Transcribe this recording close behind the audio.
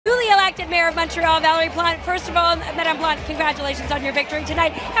elected Mayor of Montreal, Valérie Plante. First of all, Madame Plante, congratulations on your victory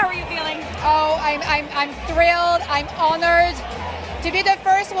tonight. How are you feeling? Oh, I'm thrilled. I'm honored. To be the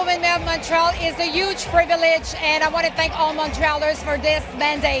first woman mayor of Montreal is a huge privilege, and I want to thank all Montrealers for this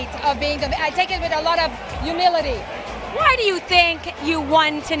mandate of being the. I take it with a lot of humility. Why do you think you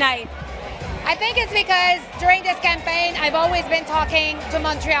won tonight? I think it's because during this campaign, I've always been talking to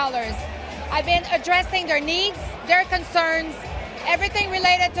Montrealers. I've been addressing their needs, their concerns, everything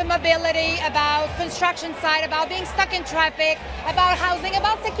related to mobility, about construction site, about being stuck in traffic, about housing,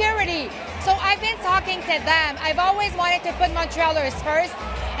 about security. So I've been talking to them. I've always wanted to put Montrealers first,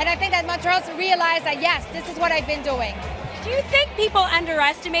 and I think that Montrealers realize that yes, this is what I've been doing. Do you think people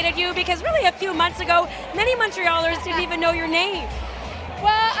underestimated you? Because really a few months ago, many Montrealers didn't even know your name.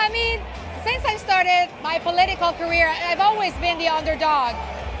 Well, I mean, since I started my political career, I've always been the underdog.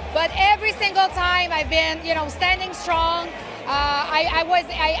 But every single time I've been, standing strong.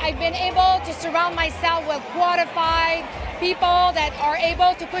 I've been able to surround myself with qualified people that are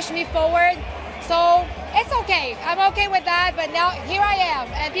able to push me forward. So it's okay. I'm okay with that. But now here I am,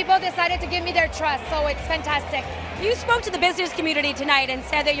 and people decided to give me their trust. So it's fantastic. You spoke to the business community tonight and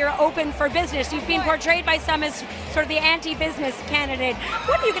said that you're open for business. You've been portrayed by some as sort of the anti-business candidate.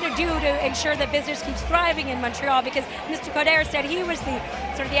 What are you going to do to ensure that business keeps thriving in Montreal? Because Mr. Coderre said he was the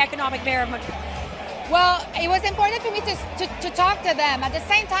sort of the economic mayor of Montreal. Well, it was important for me to talk to them. At the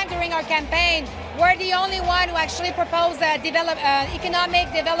same time, during our campaign, we're the only one who actually proposed a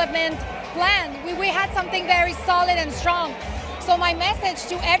economic development plan. We had something very solid and strong. So my message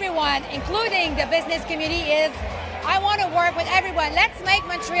to everyone, including the business community, is I want to work with everyone. Let's make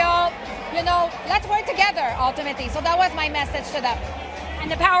Montreal, let's work together, ultimately. So that was my message to them. And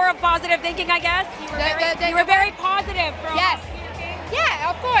the power of positive thinking, I guess? You were very positive. Yes.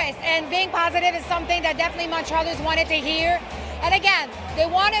 Yeah, of course. And being positive is something that definitely Montrealers wanted to hear. And again, they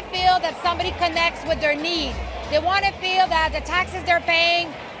want to feel that somebody connects with their need. They want to feel that the taxes they're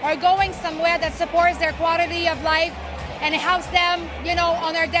paying are going somewhere that supports their quality of life and helps them,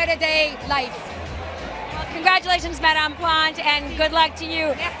 on their day-to-day life. Well, congratulations, Madame Plante, and good luck to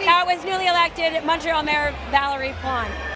you. Merci. That was newly elected Montreal Mayor Valérie Plante.